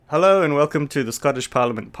Hello and welcome to the Scottish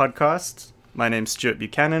Parliament podcast. My name's Stuart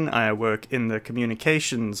Buchanan. I work in the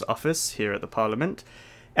communications office here at the Parliament.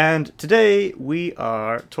 And today we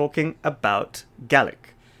are talking about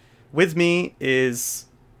Gaelic. With me is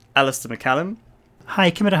Alistair McCallum.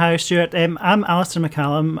 Hi, Cymru How, Stuart. I'm Alistair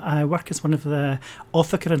McCallum. I work as one of the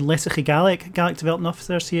Officer and Lesachi Gaelic Development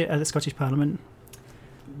Officers here at the Scottish Parliament.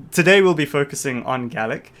 Today we'll be focusing on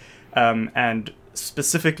Gaelic and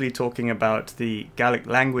specifically talking about the Gaelic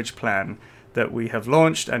language plan that we have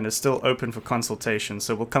launched and is still open for consultation.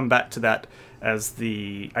 So we'll come back to that as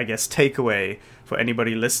the, takeaway for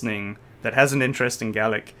anybody listening that has an interest in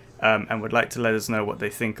Gaelic and would like to let us know what they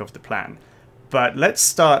think of the plan. But let's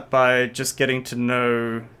start by just getting to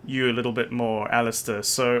know you a little bit more, Alistair.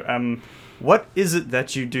 So what is it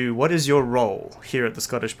that you do? What is your role here at the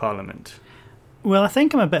Scottish Parliament? Well, I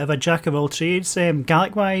think I'm a bit of a jack of all trades,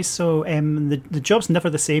 Gaelic-wise, so the job's never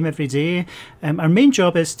the same every day. Our main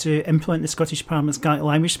job is to implement the Scottish Parliament's Gaelic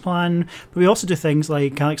language plan, but we also do things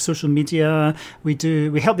like Gaelic social media. We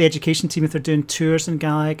help the education team if they're doing tours in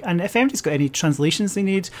Gaelic, and if anybody's got any translations they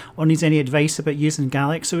need or needs any advice about using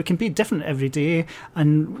Gaelic, so it can be different every day.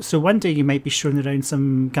 And so one day you might be showing around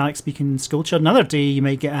some Gaelic-speaking schoolchildren, another day you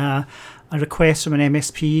might get a request from an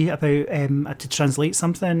MSP about to translate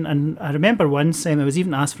something, and I remember once I was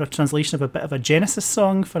even asked for a translation of a bit of a Genesis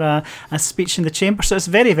song for a speech in the chamber. So it's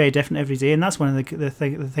very, very different every day, and that's one of the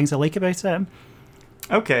things I like about it.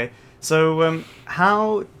 Okay, so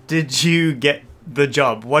how did you get the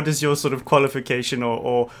job? What is your sort of qualification,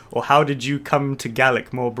 or how did you come to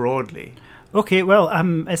Gaelic more broadly? Okay, well,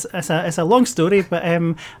 it's a long story, but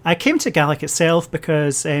I came to Gaelic itself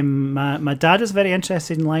because my dad was very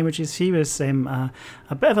interested in languages. He was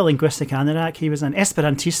a bit of a linguistic anorak. He was an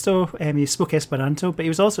Esperantisto. He spoke Esperanto, but he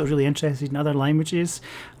was also really interested in other languages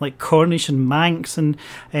like Cornish and Manx. And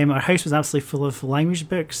our house was absolutely full of language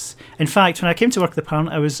books. In fact, when I came to work at the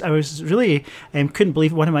Parliament, I was really couldn't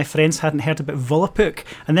believe one of my friends hadn't heard about Volapük,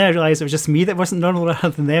 and then I realised it was just me that wasn't normal rather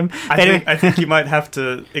than them. I think you might have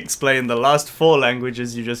to explain the last 4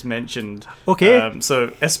 languages you just mentioned. Okay.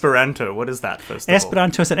 So Esperanto, what is that, first of all?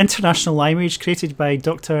 Esperanto is an international language created by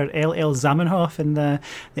Dr. L.L. Zamenhof in the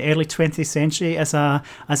early 20th century as a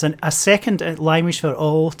second language for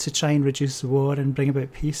all to try and reduce war and bring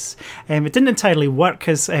about peace. It didn't entirely work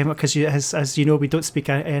because as you know, we don't speak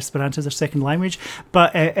Esperanto as our second language,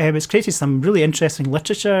 but it's created some really interesting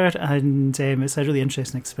literature, and it's a really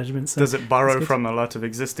interesting experiment. So does it borrow from a lot of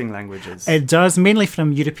existing languages? It does, mainly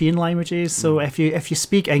from European languages. So if you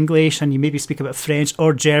speak English and you maybe speak about French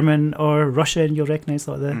or German or Russian, you'll recognise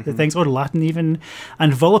a lot of the things, or Latin even.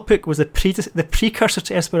 And Volapük was the precursor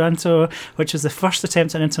to Esperanto, which was the first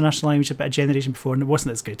attempt at an international language about a generation before, and it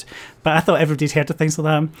wasn't as good. But I thought everybody's heard of things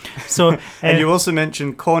like that. So, and you also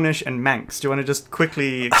mentioned Cornish and Manx. Do you want to just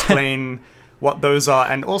quickly explain what those are,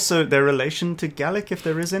 and also their relation to Gaelic, if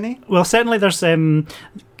there is any? Well, certainly there's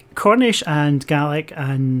Cornish and Gaelic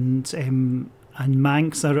and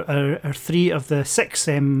Manx are 3 of the 6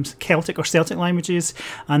 Celtic or Celtic languages,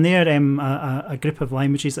 and they're a group of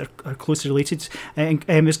languages that are closely related.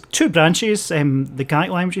 There's 2 branches, the Gaelic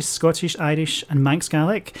languages, Scottish, Irish and Manx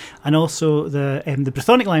Gaelic, and also the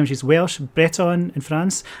Brythonic languages, Welsh, Breton in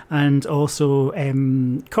France, and also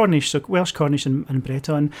Cornish, so Welsh, Cornish and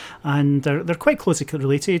Breton, and they're quite closely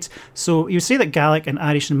related. So you say that Gaelic and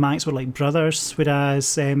Irish and Manx were like brothers,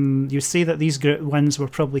 whereas you say that these ones were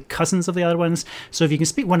probably cousins of the other ones. So if you can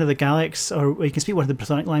speak one of the Gaelics or you can speak one of the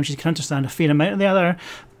Brythonic languages, you can understand a fair amount of the other.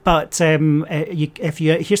 But if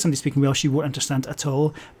you hear somebody speaking Welsh, you won't understand it at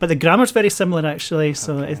all. But the grammar's very similar, actually.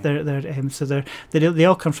 So okay. They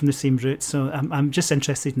all come from the same root. So I'm just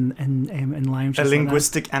interested in languages. A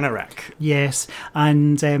linguistic anorak. Yes,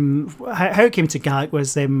 and how it came to Gaelic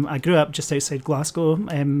was I grew up just outside Glasgow,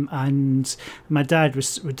 and my dad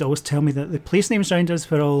would always tell me that the place names around us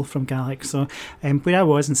were all from Gaelic. So where I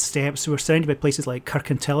was in Steps, we were surrounded by places like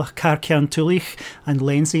Carcantillich, Carciantullich, and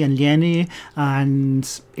Lenzie and Lienny,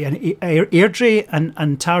 and Airdrie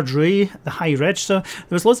and Tardrui, the High Ridge. So there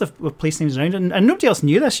was loads of place names around, and nobody else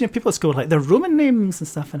knew this. People at school were like, they're Roman names and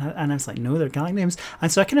stuff, and I was like, no, they're Gaelic names.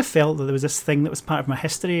 And so I kind of felt that there was this thing that was part of my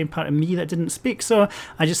history and part of me that didn't speak. So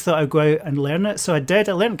I just thought I'd go out and learn it. So I did.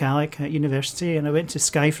 I learned Gaelic at university, and I went to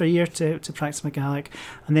Skye for a year to practice my Gaelic.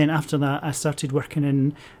 And then after that, I started working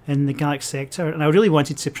in the Gaelic sector, and I really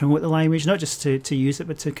wanted to promote the language, not just to use it,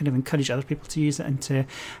 but to kind of encourage other people to use it and to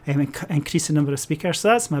increase the number of speakers. So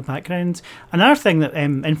that's my background. Another thing that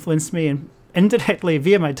influenced me, and indirectly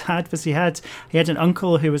via my dad, was he had an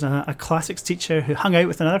uncle who was a classics teacher who hung out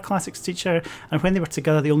with another classics teacher, and when they were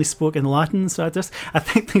together they only spoke in Latin. So I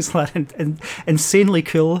think things like that insanely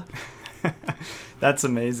cool. That's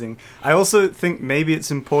amazing. I also think maybe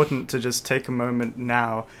it's important to just take a moment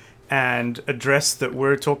now and address that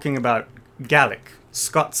we're talking about Gaelic,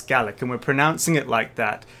 Scots Gaelic, and we're pronouncing it like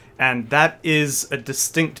that. And that is a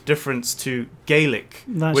distinct difference to Gaelic,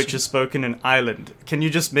 which is spoken in Ireland. Can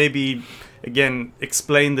you just maybe, again,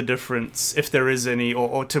 explain the difference, if there is any,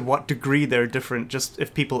 or to what degree they're different, just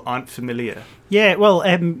if people aren't familiar? Yeah, well,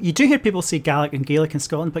 you do hear people say Gaelic and Gaelic in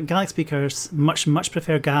Scotland, but Gaelic speakers much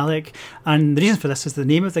prefer Gaelic, and the reason for this is the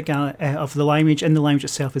name of the language in the language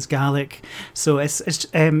itself is Gaelic, so it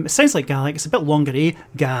sounds like Gaelic. It's a bit longer,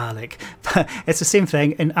 Gaelic, but it's the same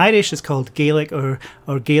thing. In Irish, it's called Gaelic or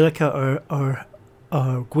Gaelica or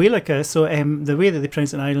Gaelica, so the way that they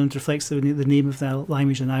pronounce it in Ireland reflects the name of the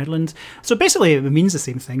language in Ireland. So basically, it means the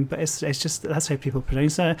same thing, but it's just that's how people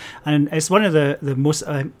pronounce it, and it's one of the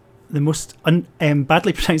most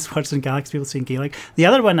badly pronounced words in Gaelic, people say in Gaelic. The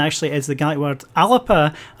other one actually is the Gaelic word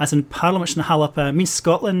Alba, as in Pàrlamaid na h-Alba. It means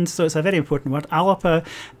Scotland, so it's a very important word. Alba.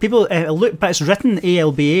 People but it's written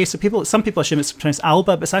ALBA, so some people assume it's pronounced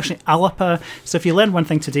Alba, but it's actually Alba. So if you learn one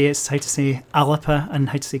thing today, it's how to say Alba and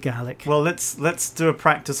how to say Gaelic. Well, let's do a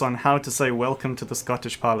practice on how to say welcome to the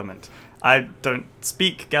Scottish Parliament. I don't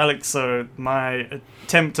speak Gaelic, so my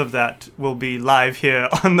attempt of that will be live here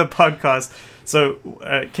on the podcast. So,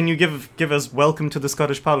 can you give us welcome to the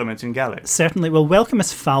Scottish Parliament in Gaelic? Certainly. Well, welcome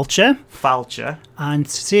is Fáilte. Fáilte. And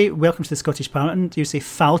to say welcome to the Scottish Parliament, you say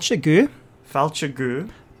Fáilte Gu. Fáilte Gu.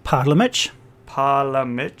 Pàrlamaid.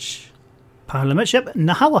 Pàrlamaid. Pàrlamaid, yep.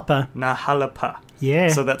 Na h-Alba. Na h-Alba. Yeah.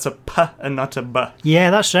 So that's a p and not a b.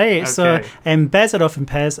 Yeah, that's right. Okay. So B's are often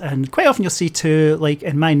P's, and quite often you'll see too, like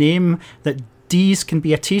in my name, that D's can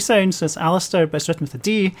be a T sound, so it's Alistair, but it's written with a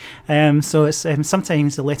D. So it's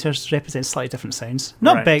sometimes the letters represent slightly different sounds.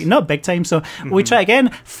 Not big time. So we try again.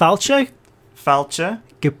 Fáilte. Fáilte.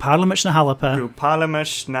 Go Pàrlamaid na h-Alba. Go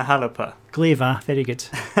Pàrlamaid na h-Alba. Gleva. Very good.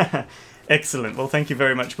 Excellent. Well, thank you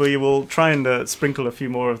very much. We will try and sprinkle a few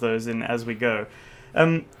more of those in as we go.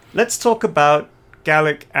 Let's talk about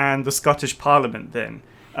Gaelic and the Scottish Parliament then.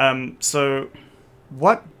 So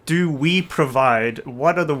what do we provide?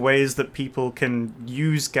 What are the ways that people can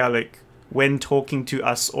use Gaelic when talking to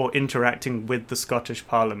us or interacting with the Scottish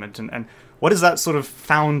Parliament? And what is that sort of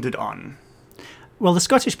founded on? Well, the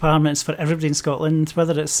Scottish Parliament is for everybody in Scotland,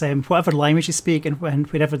 whether it's whatever language you speak and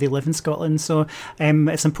wherever they live in Scotland. So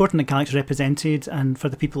it's important that Gaelic is represented and for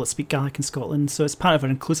the people that speak Gaelic in Scotland. So it's part of our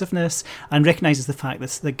inclusiveness and recognises the fact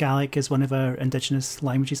that Gaelic is one of our Indigenous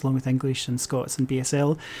languages along with English and Scots and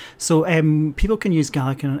BSL. So people can use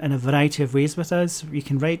Gaelic in a variety of ways with us. You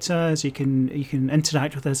can write to us, you can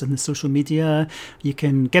interact with us in the social media, you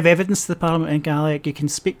can give evidence to the Parliament in Gaelic, you can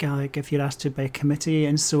speak Gaelic if you're asked to by a committee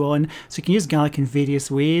and so on. So you can use Gaelic in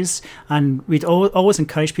various ways, and we'd always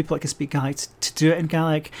encourage people that can speak Gaelic to do it in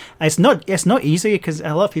Gaelic. It's not easy because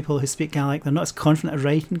a lot of people who speak Gaelic, they're not as confident at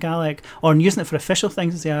writing Gaelic or using it for official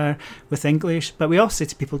things as they are with English, but we also say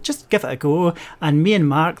to people, just give it a go. And me and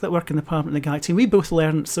Mark that work in the Parliament and the Gaelic team, we both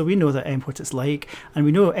learn, so we know that what it's like, and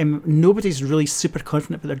we know nobody's really super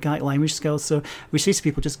confident about their Gaelic language skills, so we say to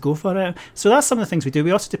people, just go for it. So that's some of the things we do.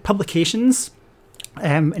 We also do publications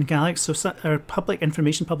in Gaelic, so our public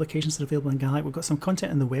information publications are available in Gaelic. We've got some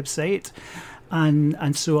content on the website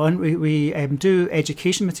and so on. We do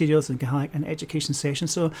education materials in Gaelic and education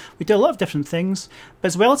sessions, so we do a lot of different things, but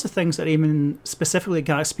as well as the things that are aiming specifically at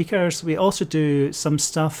Gaelic speakers, we also do some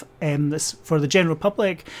stuff that's for the general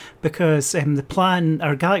public, because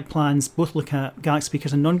our Gaelic plans both look at Gaelic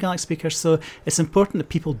speakers and non-Gaelic speakers, so it's important that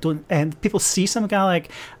people see some Gaelic,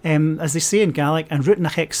 as they say in Gaelic, and rút na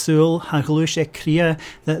hec súl ha glúis e cria,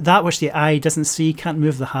 that which the eye doesn't see can't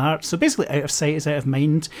move the heart. So basically, out of sight is out of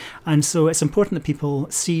mind, and so it's important that people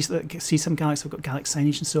see some Gaelic. So we've got Gaelic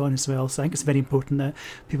signage and so on as well. So I think it's very important that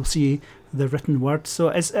people see the written word. So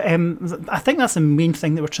it's, I think that's the main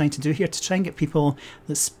thing that we're trying to do here, to try and get people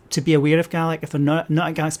to be aware of Gaelic if they're not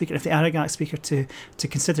a Gaelic speaker, if they are a Gaelic speaker, to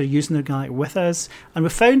consider using their Gaelic with us. And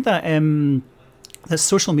we've found that that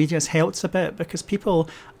social media has helped a bit, because people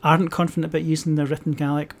aren't confident about using their written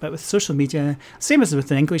Gaelic, but with social media, same as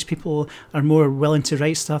with English, people are more willing to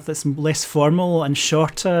write stuff that's less formal and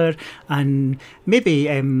shorter and maybe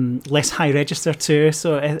less high register too.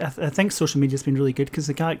 So I think social media has been really good, because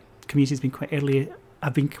the Gaelic community has been quite early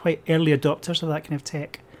adopters of that kind of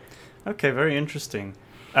tech. Okay, very interesting.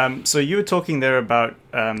 So you were talking there about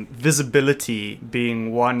visibility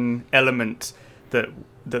being one element that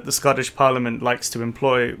the Scottish Parliament likes to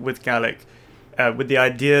employ with Gaelic, with the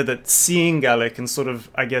idea that seeing Gaelic and sort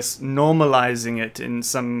of, I guess, normalising it in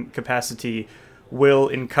some capacity will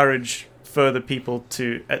encourage further people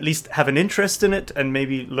to at least have an interest in it and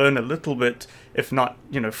maybe learn a little bit, if not,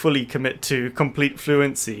 fully commit to complete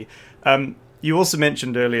fluency. You also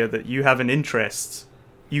mentioned earlier that you have an interest.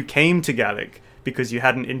 You came to Gaelic because you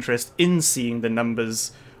had an interest in seeing the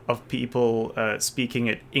numbers of people speaking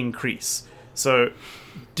it increase. So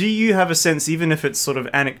do you have a sense, even if it's sort of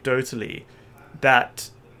anecdotally, that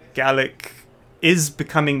Gaelic is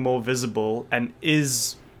becoming more visible and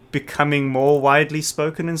is becoming more widely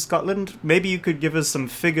spoken in Scotland? Maybe you could give us some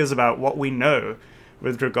figures about what we know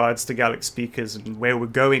with regards to Gaelic speakers and where we're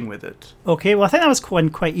going with it. Okay, well, I think that was one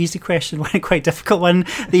quite easy question, one quite difficult one.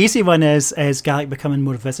 The easy one is Gaelic becoming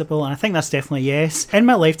more visible, and I think that's definitely yes. In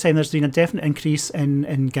my lifetime, there's been a definite increase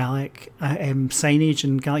in Gaelic signage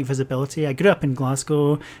and Gaelic visibility. I grew up in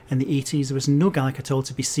Glasgow in the 80s. There was no Gaelic at all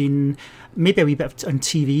to be seen, maybe a wee bit on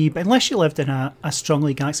TV, but unless you lived in a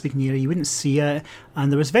strongly Gaelic-speaking area, you wouldn't see it,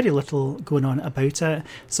 and there was very little going on about it.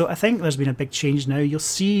 So I think there's been a big change now. You'll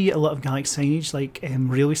see a lot of Gaelic signage, like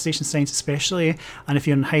railway station signs especially, and if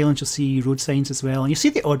you're in Highlands you'll see road signs as well, and you see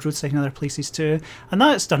the odd road sign in other places too, and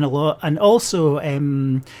that's done a lot. And also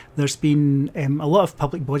there's been a lot of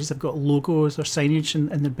public bodies have got logos or signage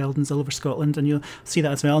in their buildings all over Scotland, and you'll see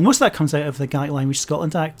that as well, and most of that comes out of the Gaelic Language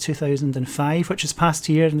Scotland Act 2005, which was passed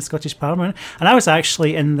here in the Scottish Parliament, and I was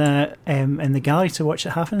actually in the gallery to watch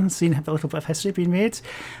it happen, seeing a little bit of history being made.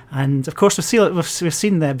 And of course we've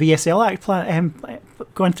seen the BSL Act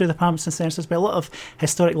going through the Parliament since then. So there's been a lot of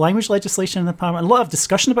historic language legislation in the Parliament, a lot of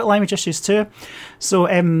discussion about language issues too. So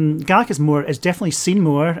Gaelic is definitely seen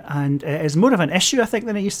more, and it is more of an issue, I think,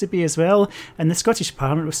 than it used to be as well. In the Scottish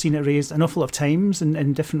Parliament, we've seen it raised an awful lot of times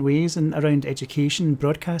in different ways, and around education,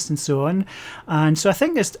 broadcast, and so on. And so I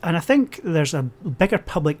think there's a bigger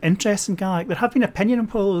public interest in Gaelic. There have been opinion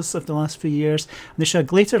polls of the last few years, and they show a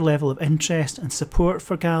greater level of interest and support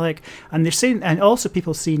for Gaelic. And they're saying, and also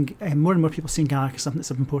people seeing more and more people seeing Gaelic as something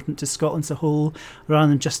that's important to Scotland as a whole, rather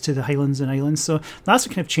than just to the Highlands and Islands. So that's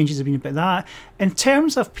what kind of changes have been about that. In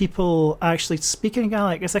terms of people actually speaking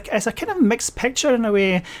Gaelic, it's a kind of mixed picture in a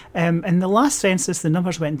way. In the last census, the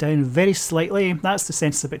numbers went down very slightly. That's the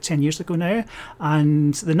census about 10 years ago now,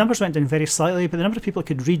 and the numbers went down very slightly, but the number of people who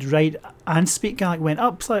could read, write and speak Gaelic went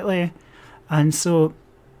up slightly. And so,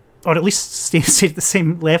 or at least stayed at the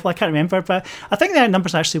same level, I can't remember, but I think the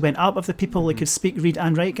numbers actually went up of the people that could speak, read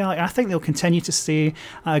and write Gaelic. I think they'll continue to stay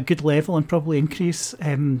at a good level and probably increase.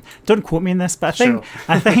 Don't quote me on this, but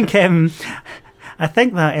I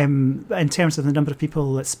think that in terms of the number of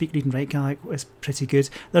people that speak, read and write Gaelic is pretty good.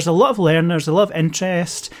 There's a lot of learners, a lot of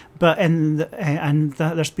interest, but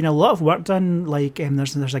there's been a lot of work done. Like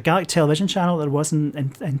there's a Gaelic television channel that wasn't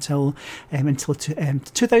until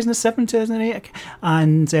 2007, 2008,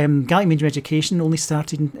 and Gaelic Media Education only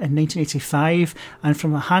started in 1985, and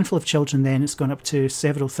from a handful of children then it's gone up to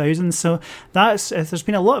several thousand. So there's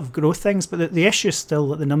been a lot of growth things, but the issue is still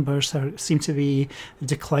that the numbers seem to be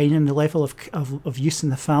declining. The level of use in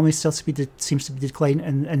the family seems to be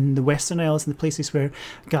declining in the Western Isles and the places where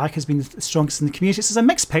Gaelic has been the strongest in the community. So it's a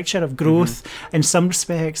mixed picture of growth in some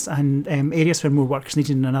respects, and areas where more work is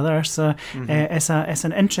needed in another. So it's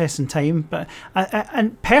an interesting time. But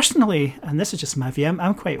and personally, and this is just my view,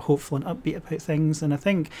 I'm quite hopeful and upbeat about things, and I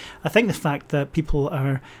think the fact that people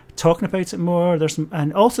are talking about it more,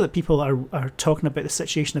 and also that people are talking about the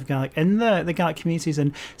situation of Gaelic in the Gaelic communities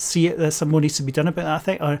and see it that some more needs to be done about that, I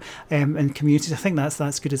think, or in communities. I think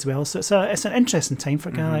that's good as well. So it's an interesting time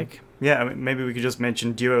for Gaelic. Yeah, I mean, maybe we could just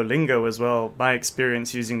mention Duolingo as well. My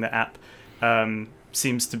experience using the app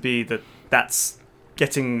seems to be that's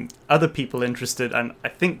getting other people interested, and I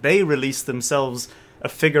think they released themselves a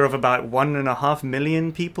figure of about 1.5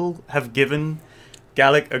 million people have given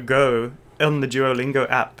Gaelic a go on the Duolingo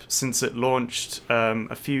app since it launched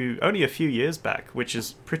only a few years back, which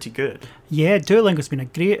is pretty good. Yeah, Duolingo's been a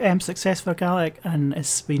great success for Gaelic, and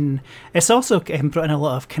it's also brought in a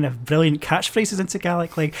lot of kind of brilliant catchphrases into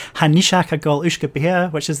Gaelic, like Hanishak Agol Ushka Bea,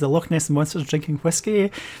 which is the Loch Ness Monsters drinking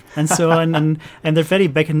whiskey, and so on. and they're very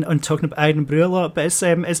big on talking about Iron Brew a lot, but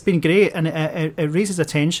it's been great, and it raises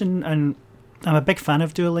attention, and I'm a big fan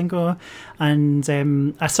of Duolingo, and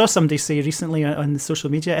I saw somebody say recently on the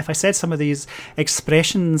social media, if I said some of these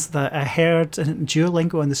expressions that I heard in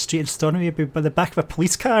Duolingo on the street in Stornoway by the back of a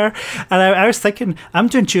police car, and I was thinking, I'm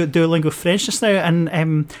doing Duolingo French just now,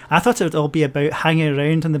 and I thought it would all be about hanging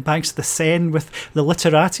around on the banks of the Seine with the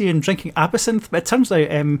literati and drinking absinthe, but it turns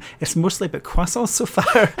out it's mostly about croissants so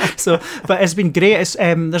far. But it's been great.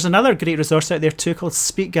 There's another great resource out there too called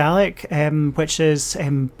Speak Gaelic, which is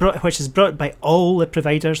brought by all the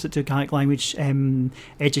providers that do Gaelic language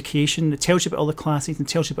education. It tells you about all the classes and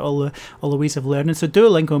tells you about all the ways of learning. So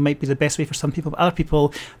Duolingo might be the best way for some people, but other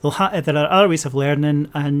people, there are other ways of learning,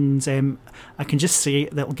 and I can just say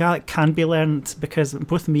that Gaelic can be learned because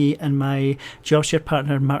both me and my job share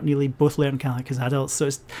partner, Mark Neely, both learned Gaelic as adults. So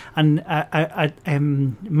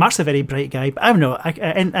Mark's a very bright guy, but I'm not.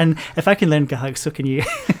 And if I can learn Gaelic, so can you.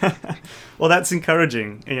 Well, that's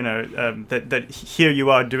encouraging, that here you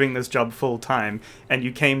are doing this job full time and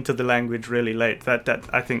you came to the language really late. That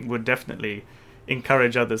I think would definitely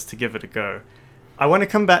encourage others to give it a go. I want to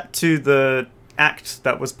come back to the act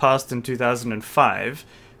that was passed in 2005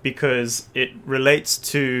 because it relates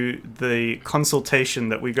to the consultation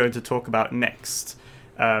that we're going to talk about next.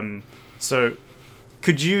 So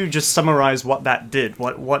could you just summarize what that did?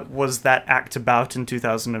 What was that act about in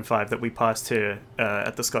 2005 that we passed here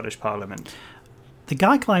at the Scottish Parliament? The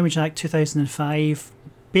Gaelic Language Act 2005,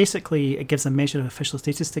 basically it gives a measure of official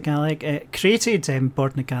status to Gaelic. It created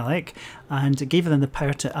Bordna Gaelic, and it gave them the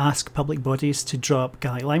power to ask public bodies to drop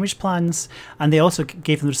Gaelic language plans, and they also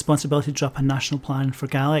gave them the responsibility to drop a national plan for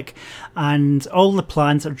Gaelic. And all the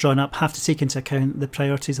plans that are drawn up have to take into account the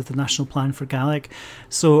priorities of the national plan for Gaelic.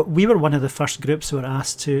 So we were one of the first groups who were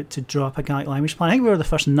asked to drop a Gaelic language plan. I think we were the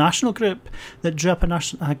first national group that drew up a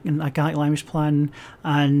Gaelic language plan,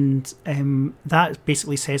 and that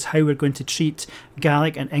basically says how we're going to treat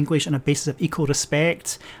Gaelic and English on a basis of equal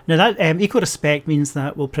respect. Now that equal respect means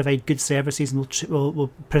that we'll provide good services and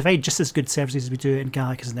we'll provide just as good services as we do in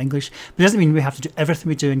Gaelic as in English, but it doesn't mean we have to do everything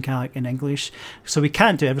we do in Gaelic in English. So we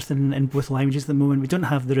can't do everything in both languages at the moment. We don't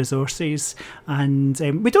have the resources, and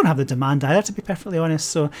we don't have the demand either, to be perfectly honest.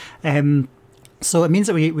 So it means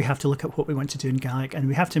that we have to look at what we want to do in Gaelic, and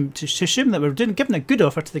we have to assume that we're giving a good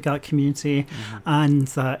offer to the Gaelic community, and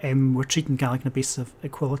that we're treating Gaelic on a basis of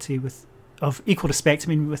equality of equal respect,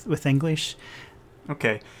 with English.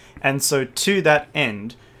 Okay, and so to that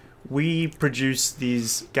end, we produce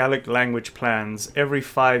these Gaelic language plans every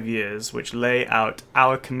 5 years, which lay out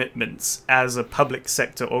our commitments as a public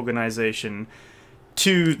sector organisation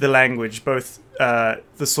to the language, both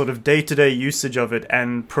the sort of day-to-day usage of it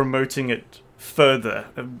and promoting it further,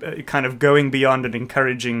 kind of going beyond and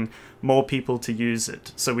encouraging more people to use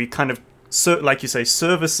it. So we kind of, like you say,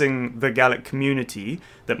 servicing the Gaelic community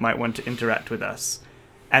that might want to interact with us,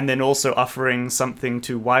 and then also offering something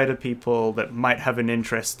to wider people that might have an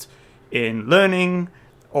interest in learning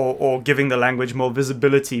or giving the language more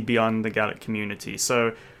visibility beyond the Gaelic community.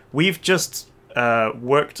 So we've just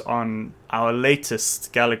worked on our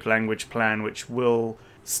latest Gaelic language plan, which will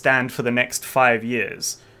stand for the next 5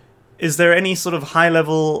 years. Is there any sort of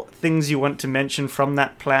high-level things you want to mention from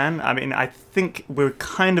that plan? I mean, I think we're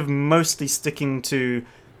kind of mostly sticking to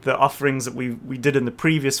the offerings that we did in the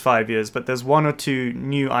previous 5 years, but there's one or two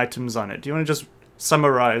new items on it. Do you want to just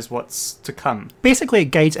summarise what's to come? Basically, it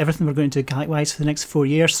guides everything we're going to do Gaelic-wise for the next 4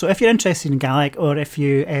 years. So if you're interested in Gaelic, or if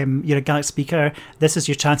you're a Gaelic speaker, this is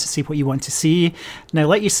your chance to see what you want to see. Now,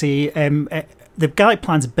 like you say, the Gaelic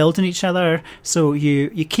plans build on each other, so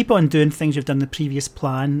you keep on doing things you've done in the previous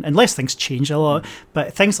plan, unless things change a lot.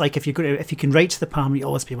 But things like if you can write to the Parliament, you'll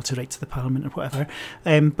always be able to write to the Parliament or whatever.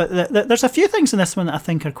 But there's a few things in this one that I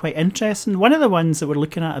think are quite interesting. One of the ones that we're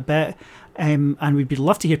looking at a bit, and we'd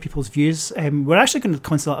love to hear people's views. We're actually going to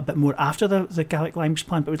consult a bit more after the Gaelic language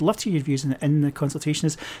plan, but we'd love to hear your views in the consultation.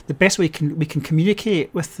 Is the best way we can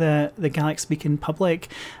communicate with the Gaelic speaking public.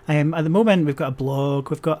 At the moment, we've got a blog,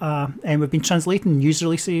 we've been translating news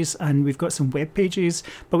releases, and we've got some web pages.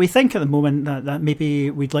 But we think at the moment that maybe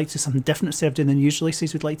we'd like to do something different instead of doing the news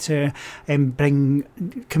releases. We'd like to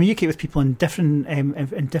communicate with people in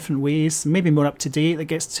different ways, maybe more up to date, that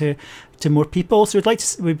gets to more people. So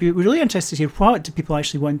we'd be really interested to hear what do people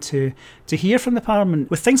actually want to hear from the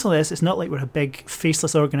Parliament. With things like this, it's not like we're a big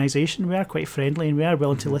faceless organisation. We are quite friendly, and we are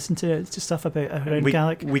willing to listen to stuff around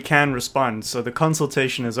Gaelic. We can respond. So the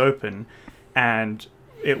consultation is open, and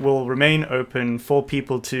it will remain open for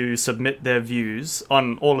people to submit their views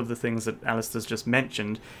on all of the things that Alistair's just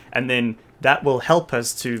mentioned, and then that will help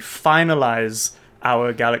us to finalise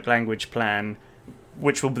our Gaelic language plan,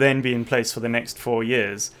 which will then be in place for the next 4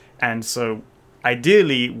 years. And so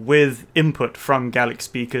ideally with input from Gaelic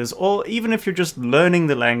speakers, or even if you're just learning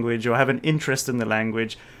the language or have an interest in the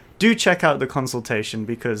language, do check out the consultation,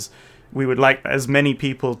 because we would like as many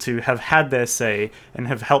people to have had their say and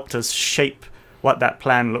have helped us shape what that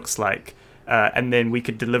plan looks like, and then we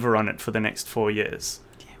could deliver on it for the next 4 years.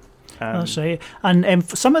 That's right. And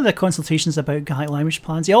some of the consultations about Gaelic language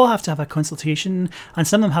plans, you all have to have a consultation, and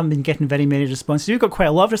some of them haven't been getting very many responses. We've got quite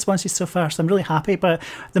a lot of responses so far, so I'm really happy. But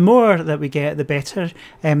the more that we get, the better.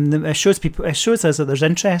 It shows us that there's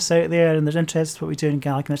interest out there, and there's interest in what we do in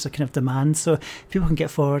Gaelic, and there's a kind of demand. So people can get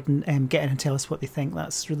forward and get in and tell us what they think.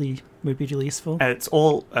 That's really would be really useful. It's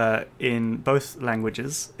all in both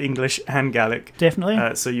languages, English and Gaelic.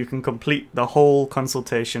 Definitely. So you can complete the whole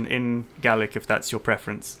consultation in Gaelic if that's your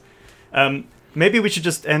preference. Maybe we should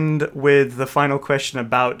just end with the final question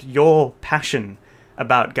about your passion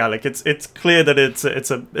about Gaelic. It's clear that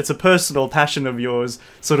it's a personal passion of yours,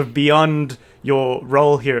 sort of beyond your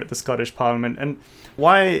role here at the Scottish Parliament. And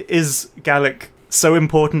why is Gaelic so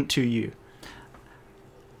important to you?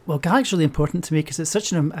 Well, Gaelic's really important to me because it's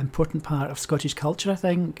such an important part of Scottish culture, I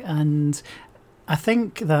think, and I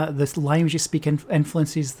think that the language you speak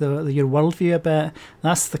influences your worldview a bit.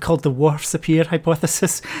 That's called the Whorf's Appear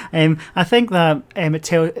hypothesis. I think that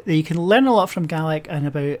that you can learn a lot from Gaelic and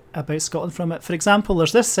about Scotland from it. For example,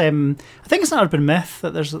 there's this. I think it's an urban myth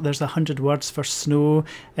that there's 100 words for snow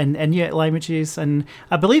in Inuit languages, and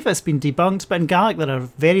I believe it's been debunked. But in Gaelic, there are a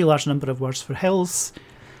very large number of words for hills.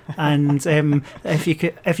 And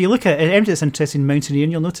if you look at anybody that's interested in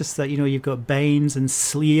mountaineering, you'll notice that you've got bains and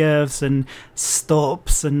sleeves and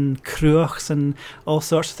stops and cruachs and all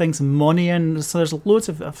sorts of things, and monian. So there's loads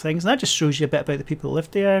of things, and that just shows you a bit about the people who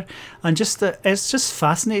live there. And it's just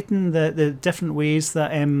fascinating the different ways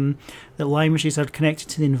that that languages are connected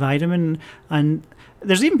to the environment. And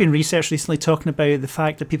there's even been research recently talking about the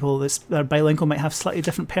fact that people that are bilingual might have slightly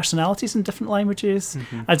different personalities in different languages.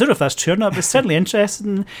 Mm-hmm. I don't know if that's true or not, but it's certainly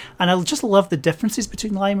interesting. And I just love the differences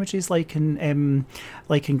between languages. Like in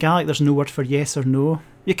Gaelic, there's no word for yes or no.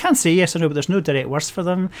 You can say yes or no, but there's no direct words for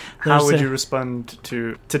them. How would you respond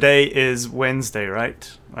to today is Wednesday,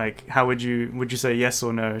 right? Like, how would you say yes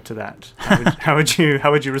or no to that? How would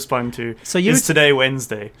you respond to is today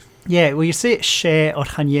Wednesday? Yeah, well, you say she or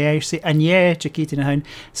hanye, you say anye, jakit in a hound.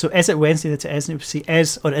 So is it Wednesday that it is? And you say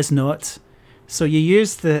is or is not. So you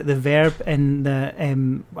use the verb in the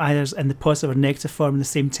either in the positive or negative form in the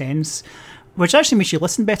same tense, which actually makes you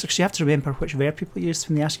listen better because you have to remember which verb people use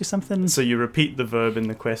when they ask you something. So you repeat the verb in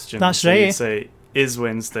the question. That's right. You say is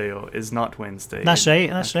Wednesday or is not Wednesday. That's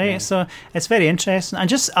right. So it's very interesting. And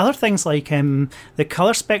just other things like the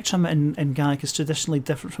colour spectrum in Gaelic is traditionally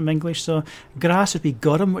different from English. So grass would be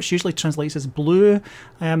gorum, which usually translates as blue.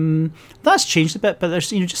 That's changed a bit, but there's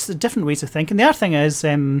just the different ways of thinking. The other thing is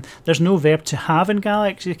there's no verb to have in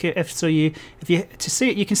Gaelic. You can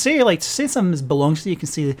say something belongs to you, you can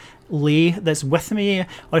say lay, that's with me,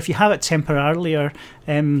 or if you have it temporarily, or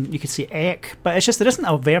you could say ek, but it's just there isn't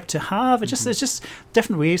a verb to have. It's just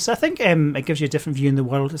different ways. So I think it gives you a different view in the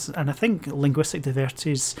world, and I think linguistic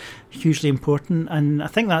diversity is hugely important, and I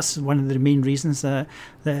think that's one of the main reasons that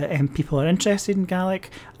people are interested in Gaelic.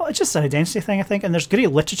 It's just an identity thing, I think, and there's great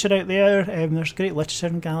literature out there. There's great literature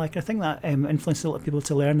in Gaelic. I think that influences a lot of people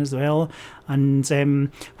to learn as well. And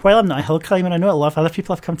while I'm not a hill climber, I know a lot of other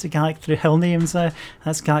people have come to Gaelic through hill names.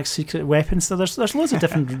 That's Gaelic's secret weapon. So there's loads of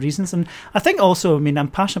different reasons, and I think also, I'm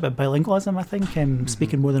passionate about bilingualism. I think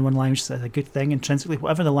speaking more than one language is a good thing intrinsically,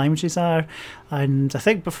 whatever the languages are. And I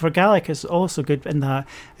think, but for Gaelic, it's also good in that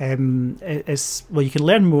you can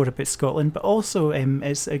learn more about Scotland, but also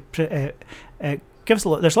gives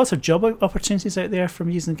there's lots of job opportunities out there from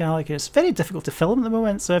using Gaelic. It's very difficult to film at the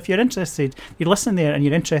moment, so if you're interested, you're listening there and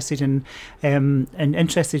you're interested in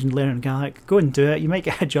learning Gaelic, go and do it. You might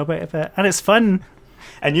get a job out of it, and it's fun.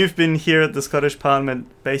 And you've been here at the Scottish Parliament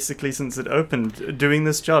basically since it opened, doing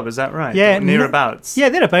this job, is that right? Yeah. Or nearabouts? Yeah,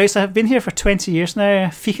 thereabouts. I've been here for 20 years now,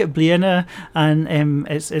 Ficat Bliana, and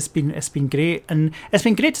it's been great. And it's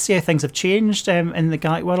been great to see how things have changed in the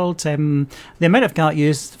Gaelic world. The amount of Gaelic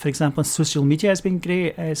used, for example, on social media has been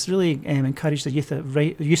great. It's really encouraged the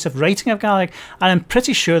use of writing of Gaelic, and I'm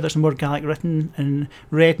pretty sure there's more Gaelic written and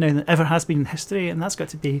read now than ever has been in history, and that's got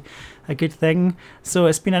to be a good thing. So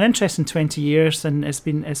it's been an interesting 20 years, and it's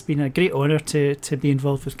been a great honour to be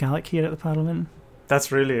involved with Gaelic here at the Parliament.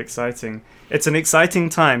 That's really exciting. It's an exciting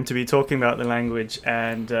time to be talking about the language,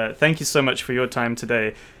 and thank you so much for your time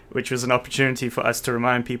today, which was an opportunity for us to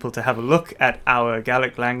remind people to have a look at our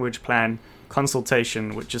Gaelic language plan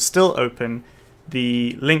consultation, which is still open.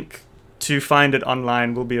 The link to find it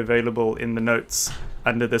online will be available in the notes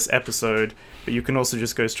under this episode, but you can also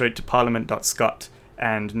just go straight to parliament.scot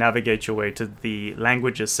and navigate your way to the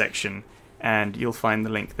languages section, and you'll find the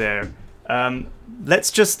link there.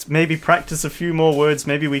 Let's just maybe practice a few more words.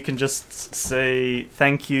 Maybe we can just say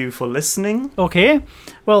thank you for listening. Okay.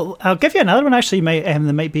 Well, I'll give you another one actually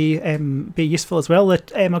that might be useful as well.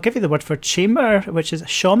 I'll give you the word for chamber, which is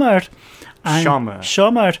chamber.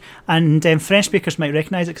 Chamber. And French speakers might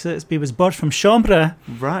recognise it because it was borrowed from chambre.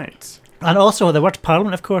 Right. And also the word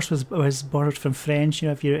parliament, of course, was borrowed from French.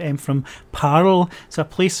 If you're from parle, so a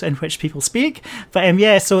place in which people speak.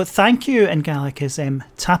 But so thank you in Gaelic is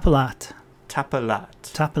tapalat. Tapalat.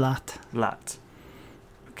 Tapalat. Lat.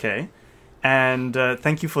 Okay. And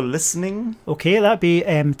thank you for listening. Okay, that'd be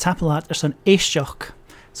tapalat or son eishteach.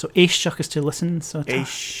 So eishteach is to listen. So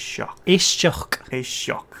eishteach. Eishteach.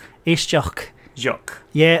 Eishteach. Eishteach. Jock.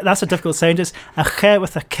 Yeah, that's a difficult sound. It's a ch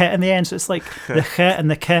with a k in the end, so it's like the ch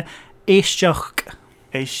and the k. Eishteach.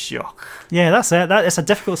 Eishteach. Yeah, that's it. That is a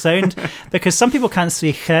difficult sound because some people can't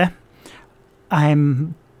say ch.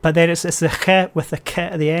 But then it's the ch with the k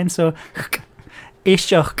at the end, so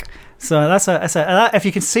eishteach. So that's if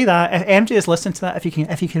you can see that, if MJ is listening to that,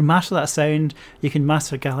 if you can master that sound, you can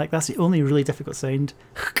master Gaelic. That's the only really difficult sound.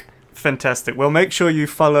 Fantastic. Well, make sure you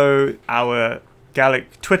follow our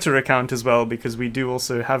Gaelic Twitter account as well, because we do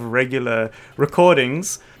also have regular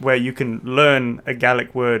recordings where you can learn a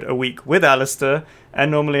Gaelic word a week with Alistair and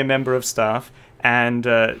normally a member of staff, and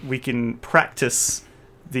we can practice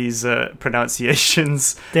these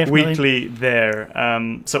pronunciations weekly there.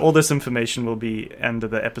 So all this information will be under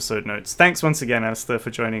the episode notes. Thanks once again, Alistair,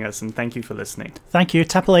 for joining us, and thank you for listening. Thank you.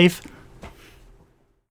 Tap alive.